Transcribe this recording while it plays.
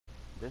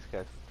This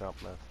guy's a jump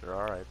master.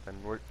 Alright, then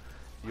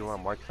you want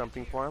to mark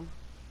something for him?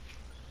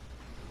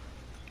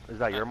 Is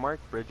that your mark,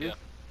 Bridges? Yeah,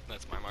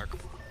 that's my mark.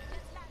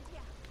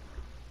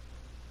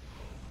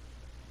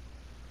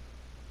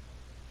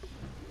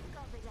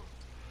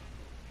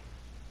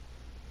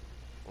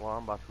 Well,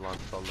 I'm about to launch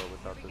solo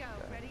without this guy.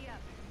 Ready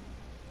up.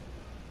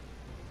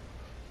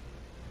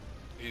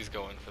 He's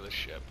going for the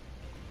ship.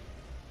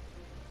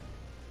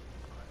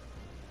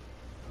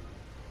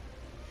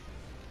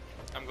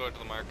 I'm going to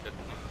the market.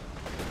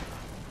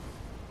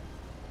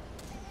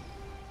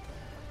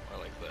 Or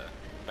like the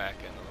back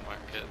end of the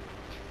market.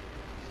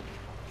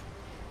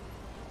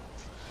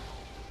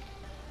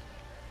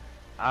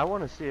 I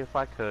want to see if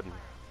I could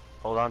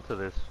hold on to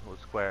this with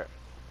square.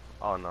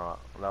 Oh no,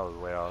 that was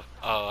way off.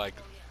 Oh,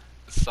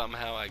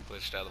 somehow I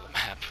glitched out of the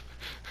map.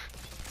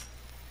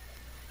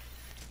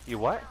 You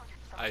what?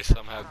 I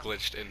somehow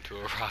glitched into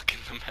a rock in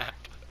the map.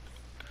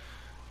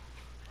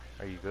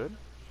 Are you good?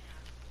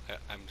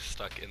 I'm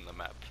stuck in the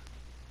map.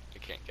 I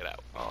can't get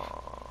out.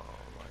 Oh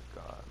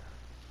my god.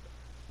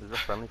 Is there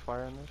friendly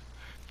fire in this?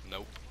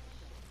 Nope.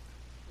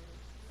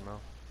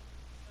 No.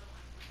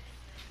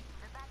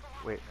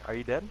 Wait, are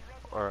you dead?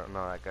 Or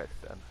no, that guy's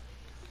dead.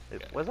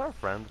 Yeah. Was our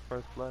friend's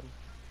first blood?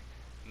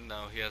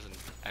 No, he hasn't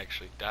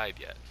actually died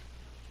yet.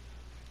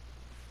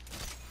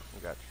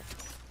 Gotcha.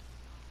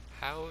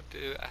 How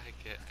do I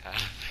get out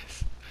of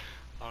this?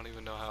 I don't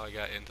even know how I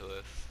got into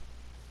this.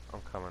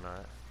 I'm coming,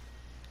 alright.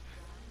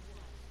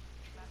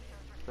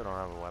 Still don't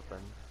have a weapon.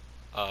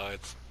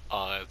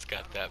 It's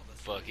got that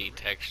buggy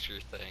texture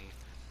thing.